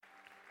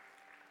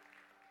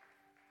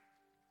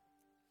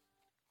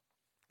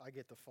I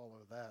get to follow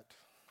that.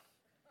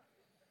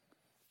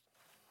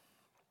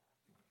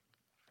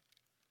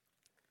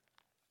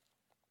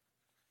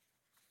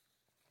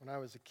 When I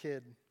was a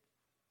kid,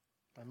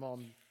 my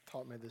mom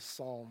taught me this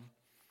psalm.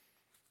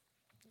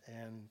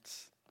 And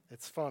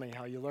it's funny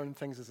how you learn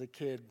things as a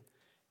kid,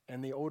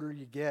 and the older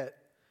you get,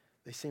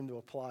 they seem to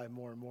apply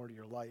more and more to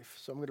your life.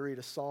 So I'm going to read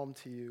a psalm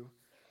to you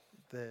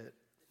that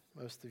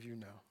most of you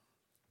know.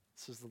 It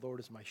says, "The Lord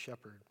is my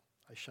shepherd,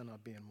 I shall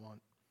not be in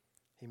want.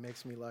 He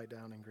makes me lie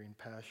down in green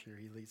pasture.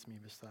 He leads me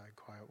beside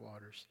quiet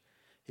waters.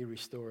 He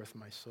restoreth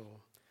my soul.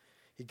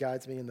 He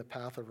guides me in the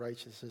path of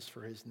righteousness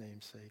for his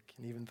name's sake.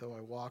 And even though I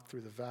walk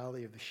through the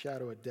valley of the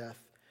shadow of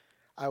death,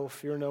 I will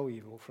fear no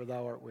evil, for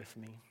thou art with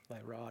me.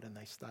 Thy rod and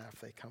thy staff,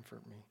 they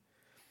comfort me.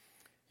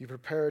 You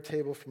prepare a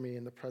table for me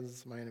in the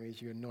presence of my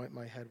enemies. You anoint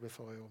my head with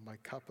oil. My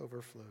cup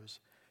overflows.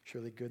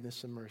 Surely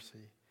goodness and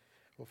mercy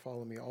will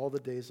follow me all the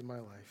days of my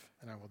life,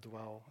 and I will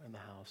dwell in the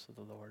house of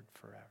the Lord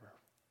forever."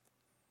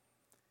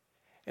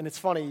 And it's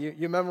funny,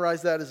 you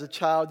memorize that as a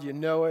child, you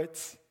know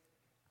it.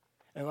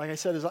 And like I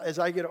said, as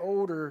I get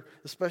older,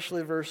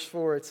 especially verse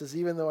 4, it says,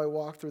 "Even though I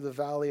walk through the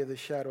valley of the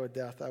shadow of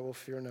death, I will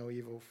fear no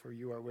evil, for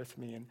you are with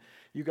me." And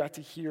you got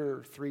to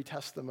hear 3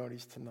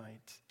 testimonies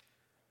tonight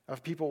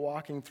of people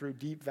walking through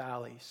deep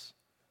valleys,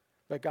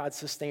 but God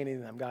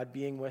sustaining them, God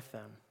being with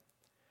them.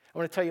 I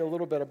want to tell you a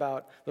little bit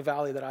about the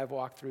valley that I've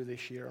walked through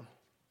this year.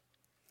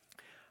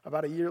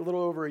 About a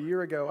little over a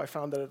year ago, I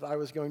found that I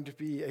was going to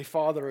be a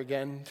father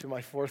again to my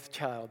 4th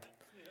child.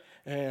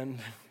 And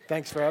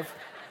thanks, Rev.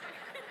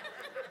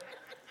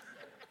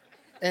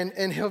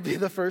 And he'll be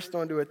the first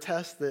one to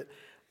attest that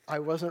I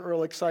wasn't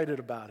real excited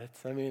about it.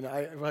 I mean,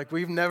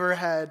 we've never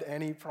had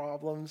any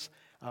problems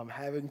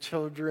having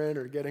children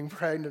or getting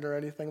pregnant or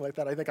anything like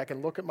that. I think I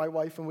can look at my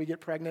wife when we get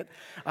pregnant.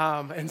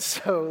 And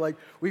so,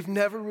 we've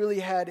never really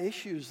had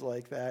issues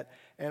like that.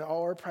 And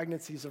all our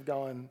pregnancies have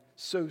gone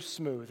so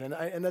smooth.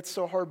 And that's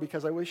so hard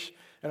because I wish,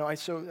 I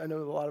know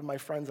a lot of my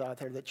friends out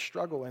there that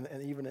struggle,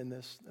 and even in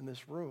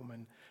this room,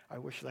 and I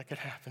wish that could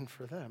happen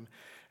for them.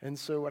 And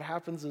so what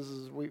happens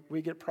is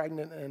we get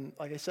pregnant, and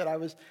like I said, I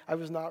was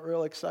not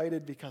real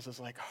excited because I was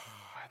like,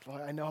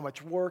 I know how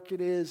much work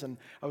it is, and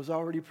I was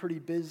already pretty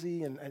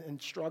busy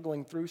and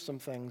struggling through some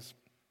things.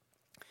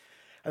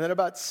 And then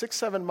about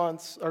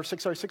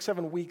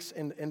 6-7 weeks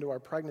into our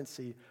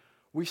pregnancy,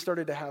 we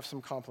started to have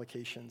some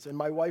complications. And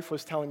my wife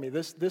was telling me,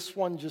 this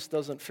one just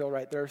doesn't feel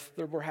right.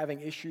 We're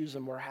having issues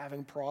and we're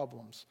having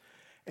problems.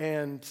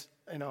 And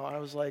I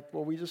was like,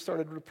 well, we just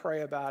started to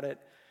pray about it.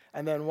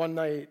 And then one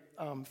night,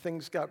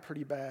 things got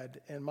pretty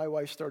bad, and my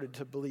wife started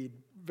to bleed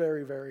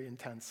very, very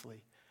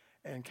intensely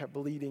and kept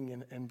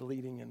bleeding and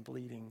bleeding and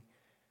bleeding.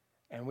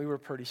 And we were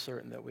pretty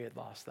certain that we had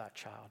lost that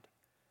child.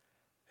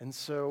 And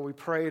so we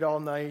prayed all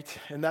night,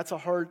 and that's a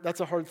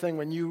hard thing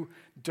when you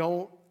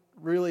don't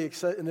really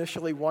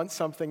initially want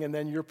something, and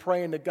then you're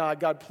praying to God,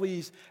 "God,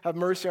 please have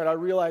mercy." And I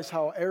realized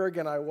how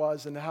arrogant I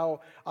was and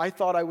how I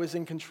thought I was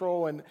in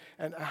control, and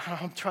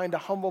I'm trying to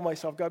humble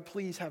myself. "God,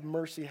 please have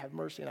mercy, have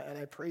mercy." And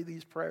I prayed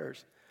these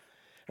prayers.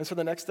 And so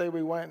the next day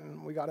we went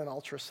and we got an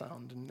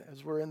ultrasound, and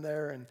as we're in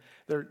there and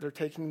they're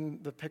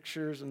taking the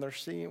pictures and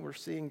we're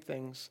seeing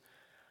things.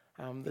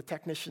 The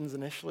technicians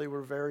initially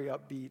were very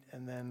upbeat,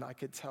 and then I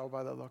could tell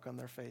by the look on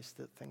their face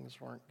that things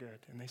weren't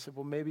good. And they said,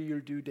 "Well, maybe your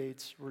due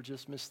dates were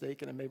just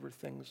mistaken, and maybe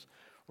things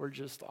were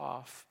just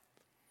off."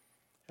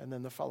 And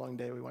then the following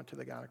day, we went to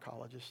the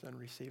gynecologist and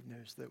received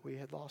news that we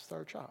had lost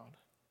our child.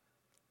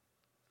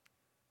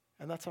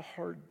 And that's a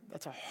hard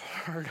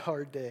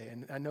day.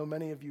 And I know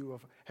many of you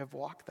have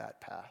walked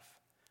that path.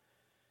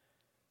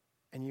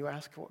 And you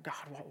ask, "Well,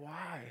 God,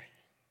 why?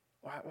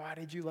 Why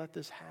did you let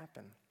this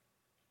happen?"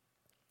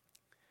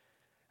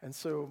 And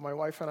so my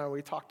wife and I,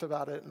 we talked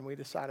about it, and we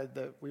decided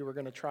that we were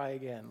going to try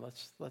again.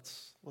 Let's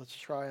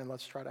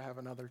try to have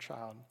another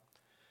child.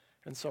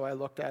 And so I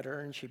looked at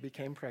her, and she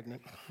became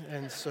pregnant.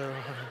 And so,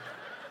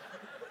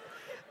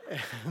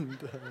 it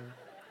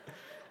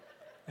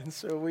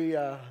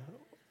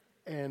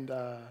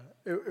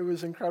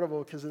was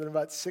incredible because then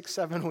about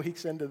 6-7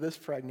 weeks into this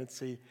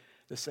pregnancy,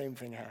 the same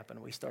thing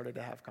happened. We started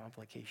to have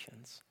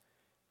complications.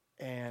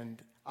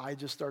 And I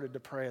just started to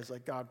pray. I was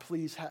like, "God,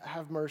 please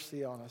have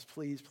mercy on us.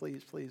 Please,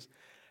 please, please."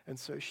 And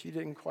so she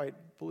didn't quite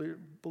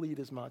bleed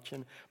as much.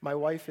 And my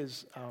wife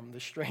is the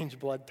strange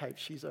blood type.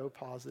 She's O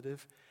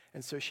positive.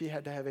 And so she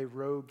had to have a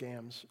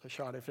RhoGAM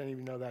shot, if any of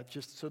you know that,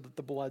 just so that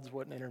the bloods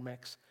wouldn't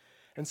intermix.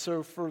 And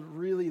so for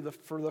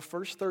the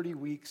first 30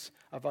 weeks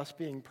of us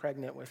being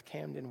pregnant with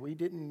Camden, we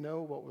didn't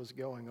know what was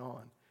going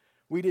on.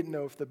 We didn't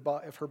know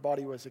if her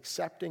body was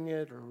accepting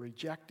it or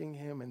rejecting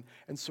him.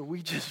 And so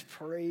we just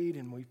prayed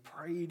and we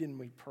prayed and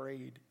we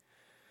prayed.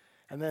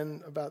 And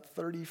then about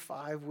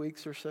 35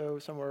 weeks or so,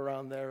 somewhere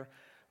around there,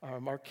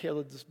 our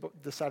kids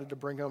decided to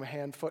bring home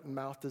hand, foot, and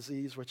mouth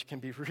disease, which can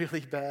be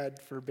really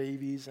bad for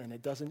babies, and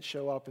it doesn't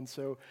show up. And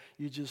so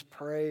you just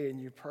pray and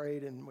you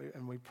prayed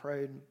and we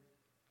prayed.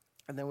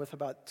 And then with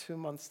about 2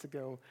 months to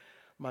go,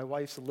 my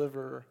wife's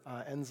liver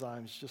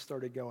enzymes just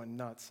started going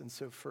nuts. And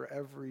so for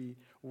every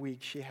week,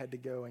 she had to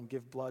go and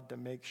give blood to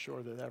make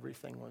sure that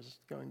everything was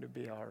going to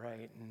be all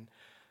right.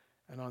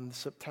 And on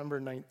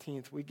September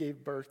 19th, we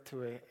gave birth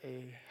to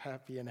a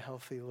happy and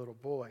healthy little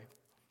boy.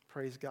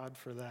 Praise God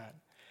for that.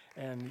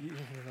 And,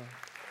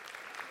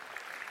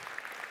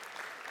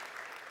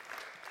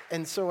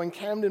 and so when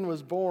Camden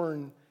was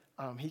born,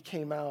 he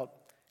came out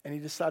and he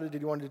decided that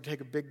he wanted to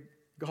take a big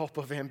gulp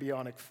of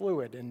amniotic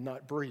fluid and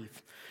not breathe.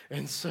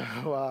 And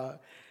so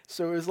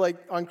it was like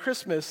on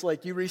Christmas,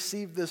 like you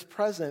received this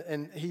present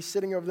and he's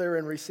sitting over there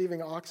and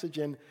receiving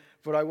oxygen,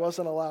 but I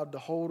wasn't allowed to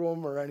hold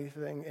him or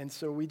anything. And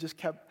so we just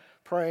kept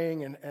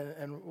praying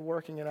and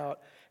working it out.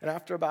 And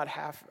after about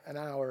half an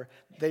hour,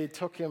 they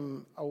took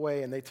him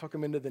away and they took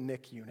him into the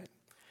NIC unit.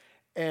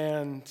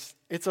 And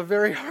it's a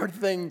very hard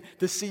thing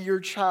to see your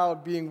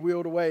child being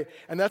wheeled away.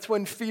 And that's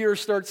when fear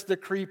starts to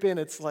creep in.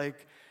 It's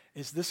like,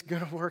 is this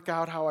going to work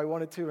out how I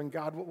want it to? And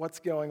God, what's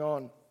going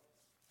on?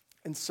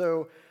 And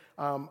so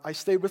I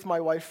stayed with my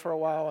wife for a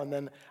while, and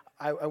then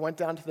I went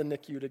down to the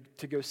NICU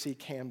to go see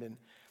Camden.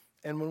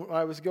 And when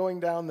I was going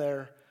down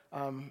there,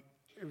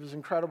 it was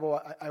incredible.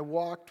 I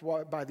walked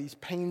by these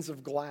panes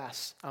of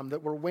glass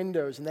that were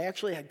windows, and they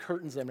actually had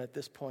curtains in them at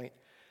this point.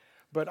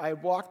 But I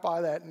walked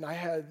by that, and I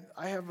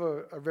have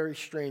a very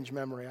strange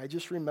memory. I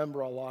just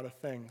remember a lot of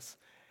things.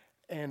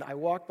 And I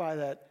walked by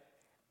that,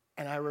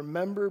 and I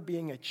remember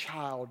being a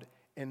child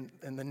in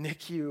the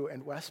NICU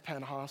and West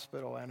Penn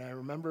Hospital, and I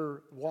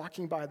remember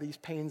walking by these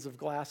panes of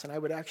glass, and I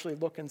would actually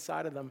look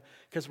inside of them,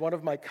 because one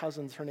of my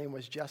cousins, her name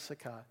was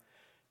Jessica,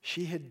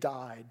 she had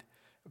died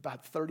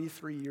about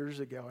 33 years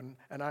ago,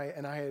 and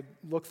I had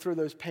looked through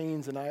those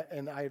panes, and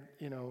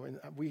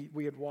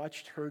we had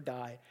watched her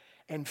die.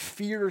 And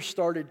fear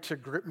started to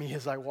grip me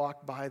as I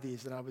walked by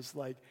these. And I was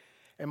like,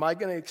 am I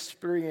going to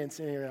experience,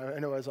 I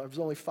know I was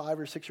only 5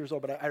 or 6 years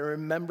old, but I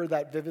remember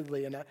that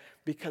vividly. And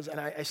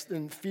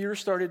fear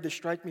started to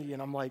strike me.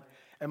 And I'm like,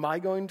 am I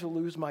going to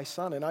lose my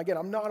son? And again,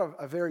 I'm not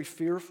a very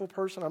fearful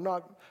person. I'm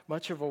not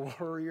much of a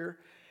worrier.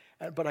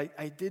 But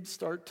I did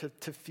start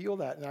to feel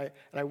that. And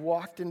I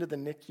walked into the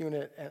NIC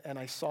unit and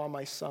I saw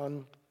my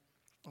son.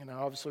 And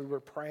obviously we were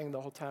praying the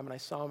whole time, and I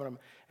saw him,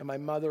 and my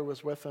mother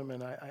was with him,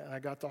 and I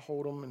got to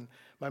hold him, and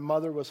my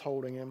mother was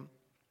holding him.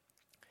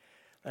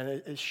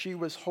 And as she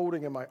was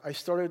holding him, I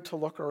started to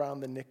look around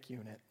the NIC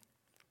unit,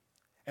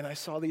 and I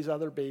saw these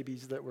other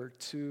babies that were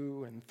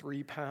 2 and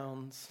 3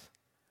 pounds,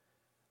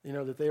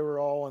 that they were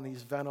all on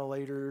these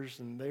ventilators,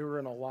 and they were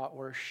in a lot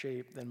worse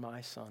shape than my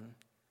son.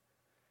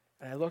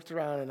 And I looked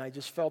around, and I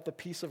just felt the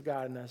peace of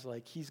God, and I was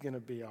like, he's going to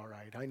be all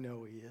right. I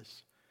know he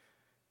is.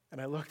 And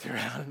I looked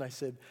around and I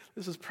said,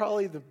 this is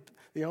probably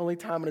the only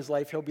time in his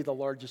life he'll be the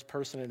largest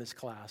person in his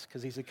class,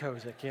 because he's a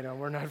Kozik,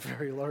 we're not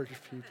very large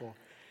people.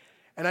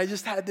 And I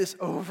just had this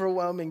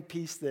overwhelming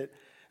peace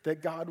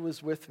that God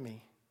was with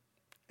me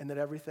and that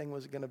everything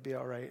was going to be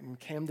all right. And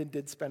Camden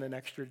did spend an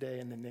extra day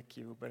in the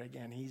NICU, but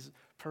again, he's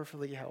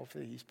perfectly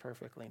healthy, he's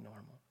perfectly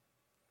normal.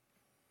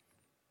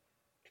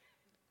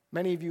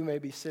 Many of you may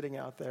be sitting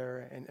out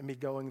there and be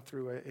going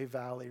through a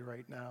valley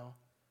right now,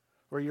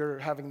 where you're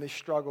having this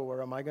struggle,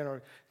 where am I going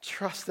to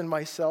trust in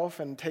myself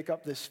and take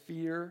up this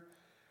fear?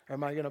 Or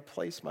am I going to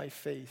place my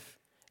faith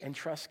and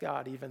trust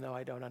God even though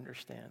I don't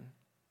understand?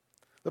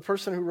 The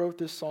person who wrote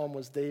this psalm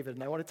was David,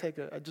 and I want to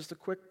take just a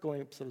quick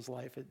glimpse of his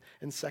life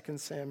in 2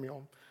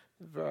 Samuel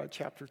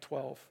chapter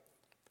 12.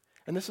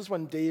 And this is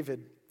when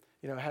David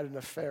had an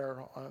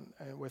affair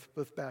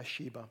with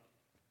Bathsheba.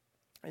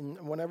 And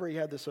whenever he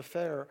had this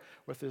affair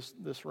with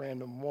this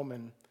random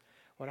woman,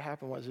 what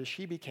happened was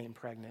she became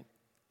pregnant.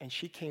 And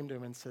she came to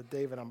him and said,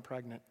 David, I'm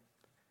pregnant.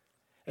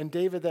 And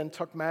David then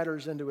took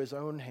matters into his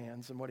own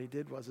hands. And what he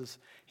did was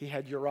he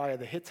had Uriah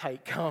the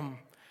Hittite come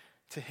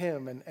to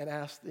him and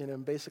asked,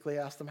 basically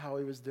asked him how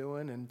he was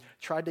doing, and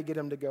tried to get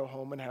him to go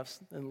home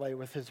and lay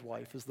with his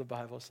wife, as the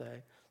Bible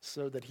say,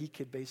 so that he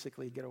could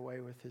basically get away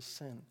with his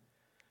sin.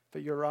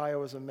 But Uriah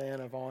was a man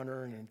of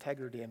honor and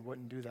integrity and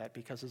wouldn't do that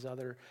because his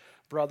other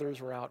brothers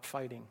were out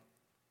fighting.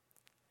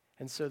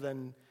 And so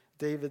then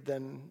David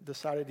then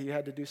decided he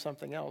had to do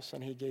something else,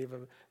 and he gave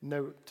a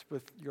note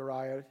with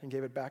Uriah and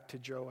gave it back to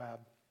Joab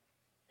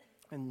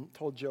and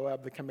told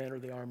Joab, the commander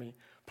of the army,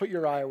 put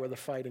Uriah where the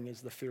fighting is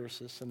the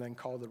fiercest, and then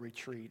call the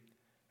retreat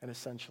and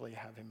essentially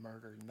have him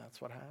murdered. And that's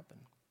what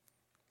happened.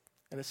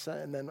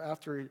 And then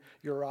after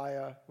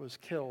Uriah was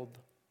killed,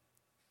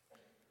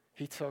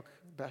 he took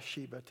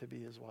Bathsheba to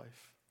be his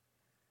wife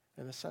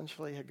and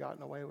essentially had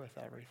gotten away with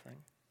everything.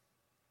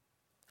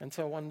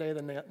 Until one day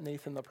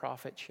Nathan the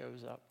prophet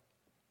shows up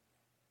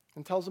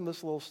and tells him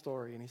this little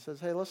story. And he says,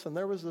 hey, listen,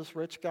 there was this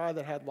rich guy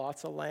that had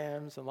lots of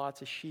lambs and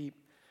lots of sheep.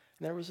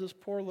 And there was this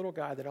poor little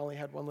guy that only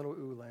had one little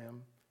ewe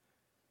lamb.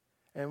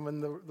 And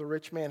when the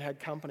rich man had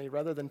company,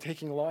 rather than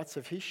taking lots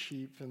of his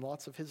sheep and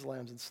lots of his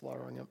lambs and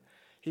slaughtering them,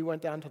 he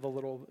went down to the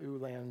little ewe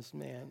lamb's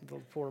man, the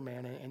poor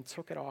man, and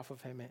took it off of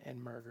him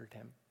and murdered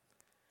him.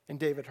 And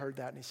David heard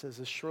that, and he says,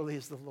 as surely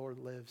as the Lord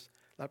lives,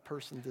 that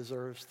person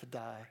deserves to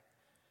die.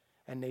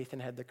 And Nathan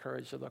had the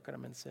courage to look at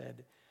him and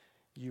said,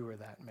 you are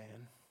that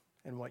man.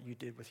 in what you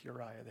did with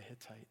Uriah the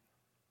Hittite.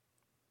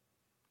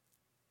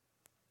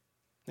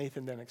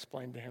 Nathan then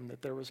explained to him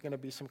that there was going to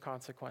be some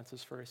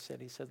consequences for his sin.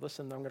 He said,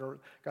 listen,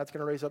 God's going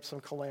to raise up some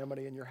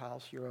calamity in your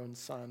house, your own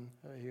son.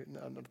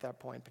 Not at that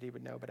point, but he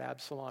would know. But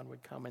Absalom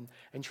would come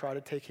and try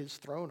to take his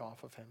throne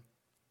off of him.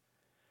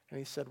 And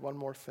he said one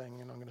more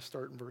thing, and I'm going to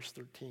start in verse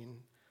 13.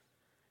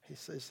 He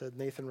said,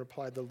 Nathan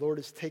replied, the Lord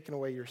has taken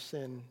away your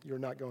sin. You're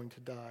not going to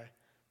die.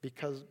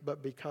 Because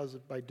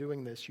by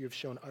doing this, you have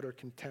shown utter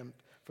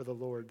contempt for the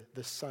Lord.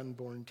 The son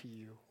born to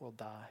you will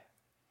die.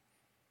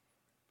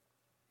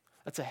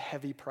 That's a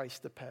heavy price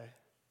to pay.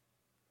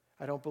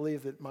 I don't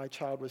believe that my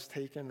child was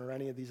taken or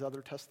any of these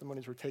other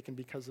testimonies were taken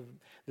because of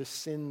the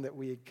sin that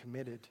we had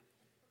committed.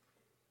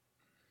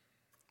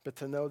 But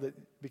to know that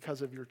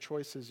because of your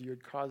choices, you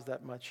had caused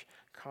that much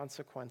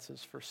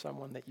consequences for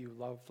someone that you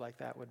loved like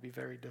that would be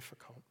very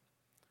difficult.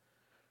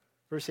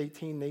 Verse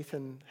 18,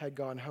 Nathan had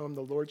gone home.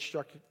 The Lord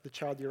struck the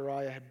child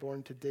Uriah had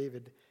born to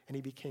David, and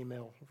he became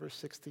ill. Verse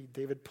 60,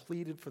 David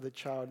pleaded for the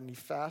child, and he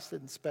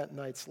fasted and spent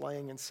nights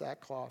laying in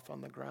sackcloth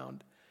on the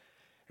ground.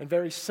 And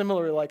very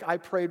similarly, like I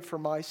prayed for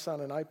my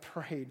son, and I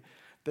prayed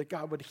that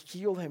God would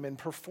heal him and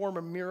perform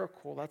a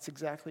miracle. That's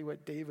exactly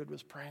what David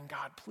was praying.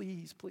 God,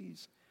 please,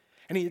 please.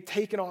 And he had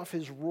taken off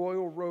his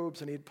royal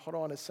robes, and he had put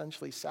on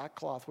essentially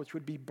sackcloth, which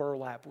would be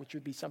burlap, which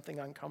would be something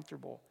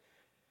uncomfortable.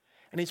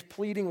 And he's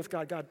pleading with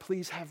God, God,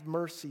 please have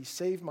mercy.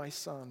 Save my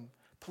son.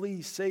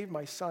 Please save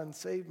my son.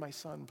 Save my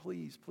son.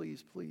 Please,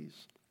 please,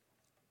 please.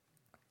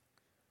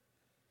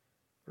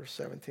 Verse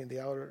 17,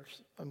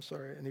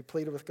 and he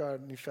pleaded with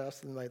God, and he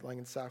fasted the night, lying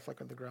in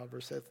sackcloth on the ground.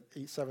 Verse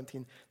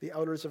 17, the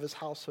elders of his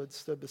household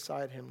stood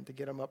beside him to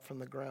get him up from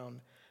the ground,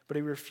 but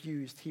he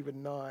refused. He would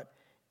not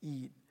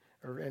eat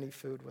or any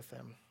food with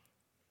them.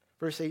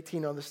 Verse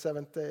 18, on the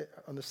seventh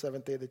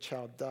day, the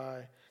child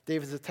died.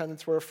 David's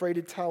attendants were afraid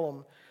to tell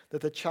him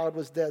that the child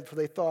was dead, for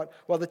they thought,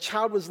 while the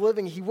child was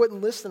living, he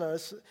wouldn't listen to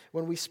us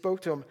when we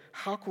spoke to him.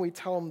 How can we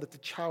tell him that the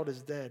child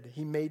is dead?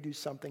 He may do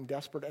something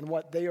desperate. And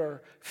what they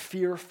are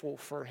fearful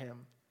for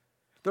him.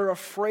 They're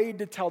afraid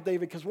to tell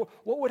David, because what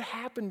would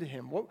happen to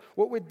him?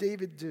 What would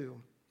David do?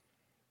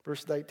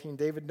 Verse 19,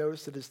 David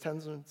noticed that his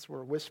attendants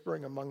were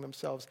whispering among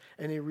themselves,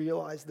 and he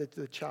realized that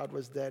the child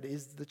was dead.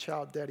 Is the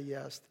child dead? He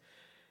asked.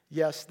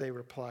 Yes, they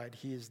replied,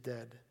 he is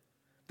dead.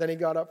 Then he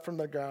got up from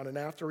the ground, and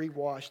after he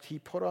washed, he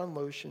put on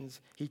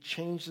lotions, he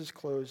changed his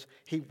clothes,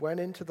 he went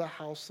into the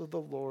house of the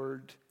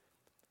Lord,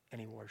 and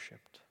he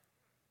worshiped.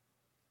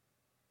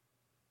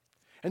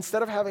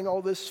 Instead of having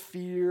all this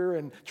fear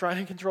and trying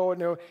to control it,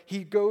 no,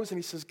 he goes and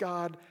he says,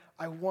 God,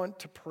 I want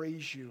to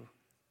praise you.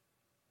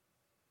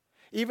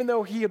 Even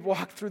though he had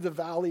walked through the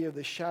valley of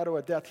the shadow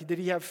of death, did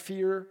he have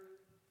fear?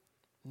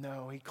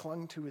 No, he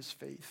clung to his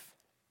faith.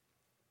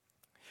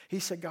 He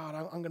said, God,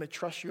 I'm going to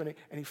trust you. And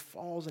he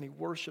falls and he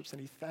worships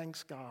and he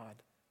thanks God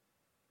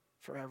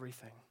for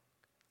everything.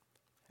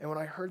 And when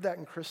I heard that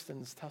in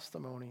Kristen's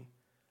testimony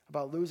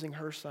about losing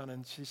her son,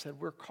 and she said,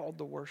 we're called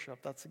to worship.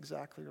 That's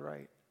exactly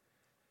right.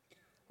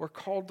 We're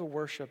called to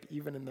worship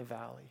even in the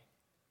valley.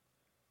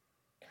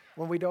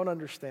 When we don't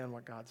understand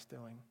what God's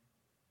doing.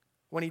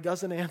 When he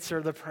doesn't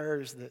answer the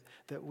prayers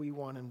that we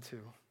want him to.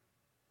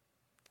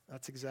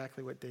 That's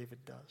exactly what David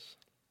does.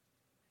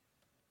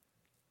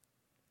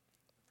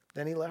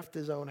 Then he left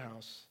his own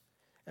house,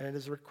 and at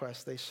his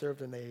request, they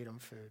served and they ate him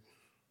food.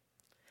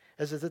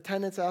 As his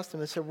attendants asked him,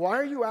 they said, why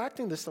are you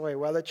acting this way?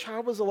 While the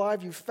child was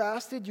alive, you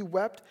fasted, you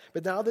wept,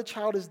 but now the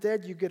child is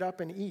dead, you get up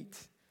and eat.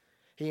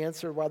 He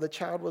answered, while the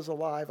child was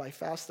alive, I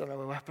fasted and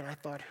I wept, and I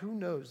thought, who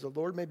knows? The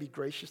Lord may be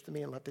gracious to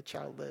me and let the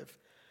child live.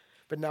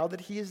 But now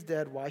that he is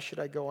dead, why should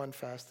I go on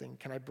fasting?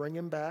 Can I bring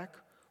him back?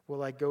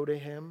 Will I go to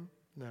him?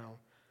 No,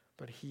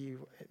 but he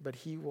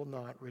will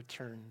not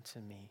return to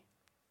me.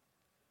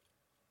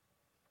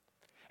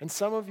 And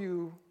some of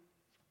you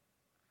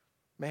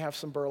may have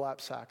some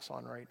burlap sacks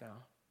on right now.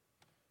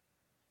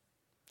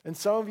 And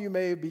some of you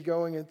may be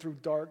going in through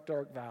dark,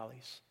 dark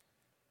valleys.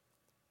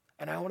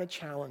 And I want to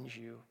challenge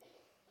you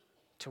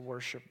to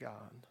worship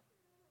God,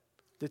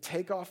 to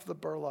take off the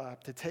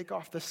burlap, to take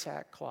off the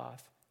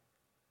sackcloth,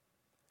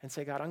 and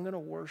say, God, I'm going to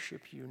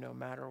worship you no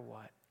matter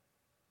what.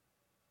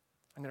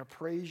 I'm going to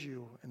praise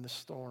you in the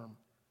storm.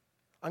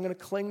 I'm going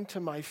to cling to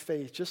my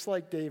faith just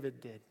like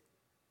David did.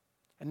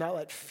 And not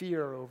let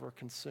fear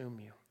overconsume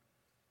you.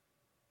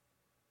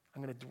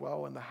 I'm going to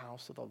dwell in the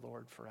house of the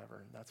Lord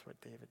forever. And that's what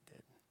David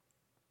did.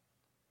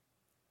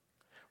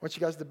 I want you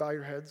guys to bow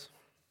your heads.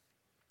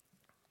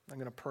 I'm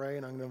going to pray,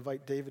 and I'm going to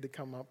invite David to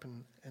come up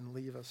and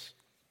leave us.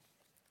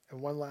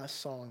 And one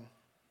last song.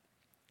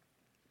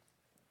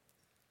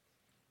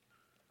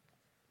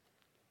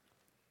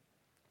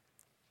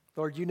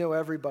 Lord, you know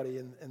everybody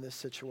in this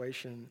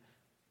situation.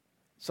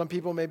 Some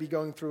people may be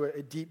going through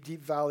a deep,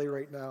 deep valley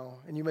right now,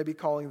 and you may be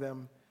calling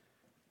them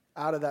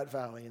out of that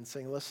valley and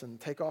saying, listen,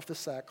 take off the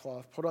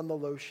sackcloth, put on the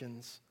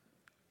lotions,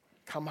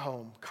 come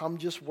home, come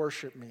just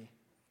worship me.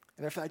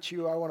 And if that's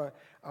you, I want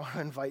to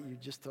invite you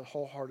just to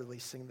wholeheartedly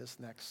sing this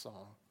next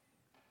song.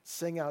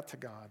 Sing out to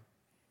God.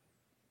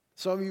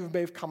 Some of you may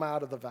have come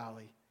out of the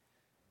valley,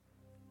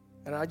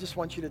 And I just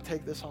want you to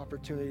take this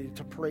opportunity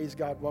to praise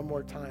God one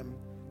more time,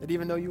 that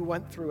even though you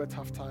went through a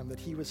tough time, that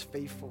he was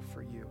faithful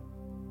for you.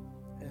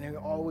 And he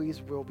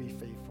always will be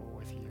faithful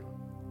with you.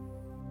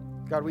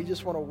 God, we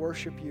just want to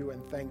worship you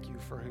and thank you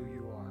for who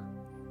you are.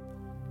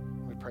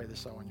 We pray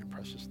this all in your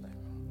precious name.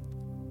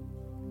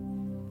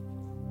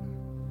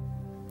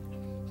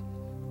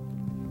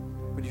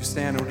 Would you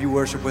stand and would you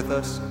worship with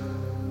us?